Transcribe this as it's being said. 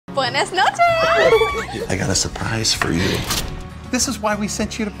Buenas noches! I got a surprise for you. This is why we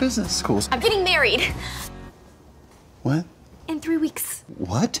sent you to business schools. I'm getting married. What? In 3 weeks.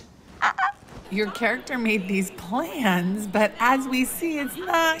 What? Your character made these plans, but as we see, it's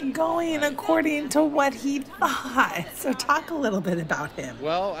not going according to what he thought. So talk a little bit about him.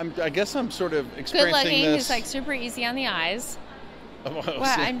 Well, I guess I'm sort of experiencing Good looking. this. He's like super easy on the eyes. Well,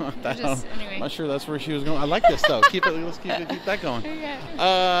 I'm anyway. I'm not sure that's where she was going. I like this though. Let's keep that going.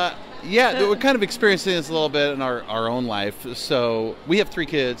 Yeah, we're kind of experiencing this a little bit in our own life. So we have 3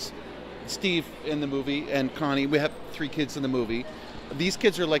 kids. Steve in the movie and Connie. We have 3 kids in the movie. These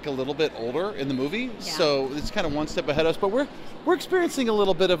kids are like a little bit older in the movie, so it's kind of one step ahead of us. But we're experiencing a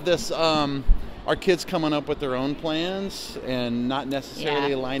little bit of this. Our kids coming up with their own plans and not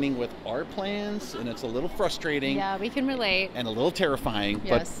necessarily aligning with our plans, and it's a little frustrating. Yeah, we can relate. And a little terrifying,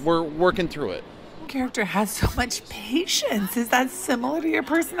 Yes. but we're working through it. Character has so much patience. Is that similar to your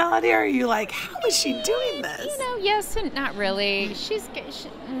personality, or are you like, how is she doing this? You know, yes and not really.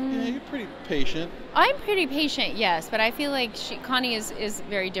 Yeah, you're pretty patient. I'm pretty patient, yes, but I feel like Connie is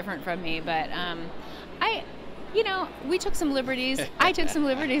very different from me. But we took some liberties. I took some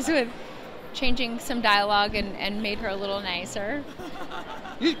liberties with changing some dialogue and made her a little nicer.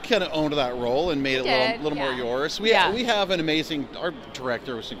 You kind of owned that role and made it a little more yours. We have an amazing, our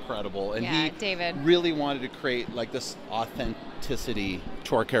director was incredible, and he David really wanted to create like this authenticity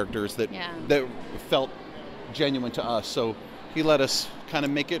to our characters that felt genuine to us. So he let us kind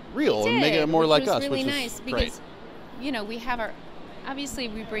of make it real and make it more like us, really which nice was because great. we have obviously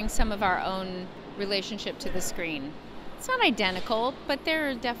we bring some of our own relationship to the screen. It's not identical, but there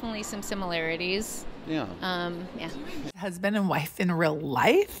are definitely some similarities. Yeah. Husband and wife in real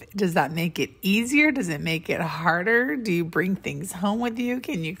life, does that make it easier? Does it make it harder? Do you bring things home with you?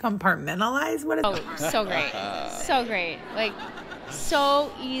 Can you compartmentalize? So great. So great. Like,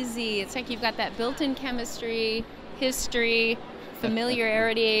 so easy. It's like you've got that built-in chemistry, history,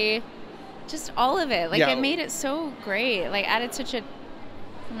 familiarity, just all of it. Like, it made it so great. Like, added such a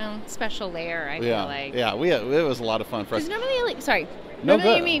special layer, I feel like. Yeah, it was a lot of fun for us. Because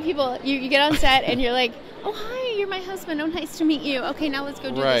normally, you meet people, you get on set and you're like, oh, hi, you're my husband. Oh, nice to meet you. Okay, now let's go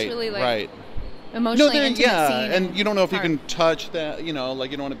do this really, emotionally intimate scene. And you don't know if you can touch that,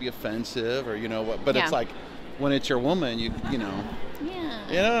 like you don't want to be offensive or, but it's like when it's your woman, you know. Yeah.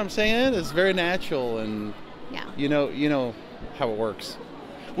 You know what I'm saying? It's very natural and, you know how it works.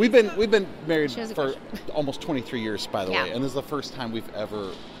 We've been married for almost 23 years, by the way, and this is the first time we've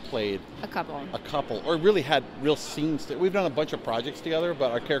ever played a couple, or really had real scenes. We've done a bunch of projects together, but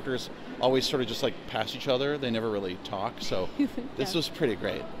our characters always sort of just like pass each other. They never really talk, so this was pretty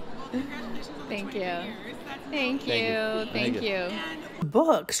great. Thank you. Thank you.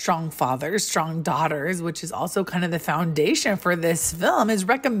 Book, Strong Fathers, Strong Daughters, which is also kind of the foundation for this film, is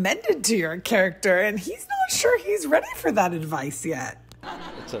recommended to your character, and he's not sure he's ready for that advice yet.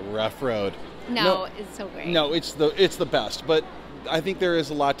 It's a rough road. No, it's so great. No, it's the best. But I think there is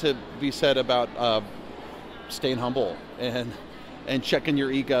a lot to be said about staying humble and checking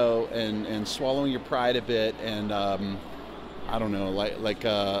your ego and swallowing your pride a bit and I don't know, like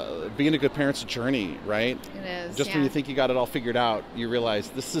being a good parent's a journey, right? It is. Just when you think you got it all figured out, you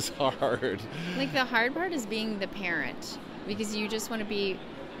realize this is hard. Like the hard part is being the parent, because you just want to be.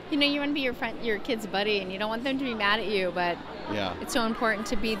 You want to be your kid's buddy, and you don't want them to be mad at you, but it's so important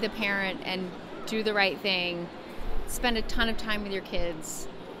to be the parent and do the right thing, spend a ton of time with your kids.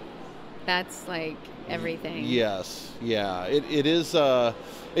 That's like everything. Yes, yeah. It is,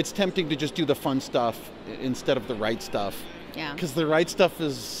 it's tempting to just do the fun stuff instead of the right stuff. Yeah. Because the right stuff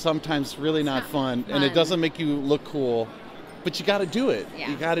is sometimes really not fun, and it doesn't make you look cool, but you got to do it.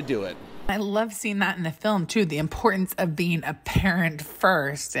 Yeah. You got to do it. I love seeing that in the film, too, the importance of being a parent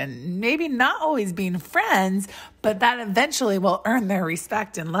first and maybe not always being friends, but that eventually will earn their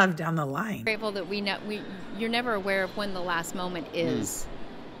respect and love down the line. Grateful that you're never aware of when the last moment is.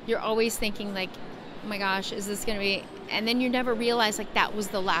 You're always thinking like, oh my gosh, is this going to be, and then you never realize like that was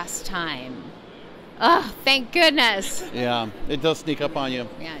the last time. Oh, thank goodness. Yeah, it does sneak up on you.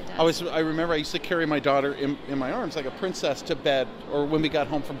 Yeah, it does. I remember I used to carry my daughter in my arms like a princess to bed, or when we got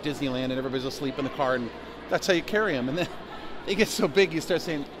home from Disneyland and everybody's asleep in the car, and that's how you carry them. And then they get so big, you start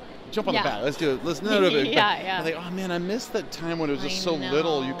saying, jump on the back, let's do it. Let's no. Yeah. Like, oh man, I missed that time when it was just so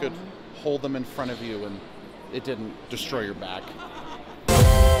little you could hold them in front of you and it didn't destroy your back.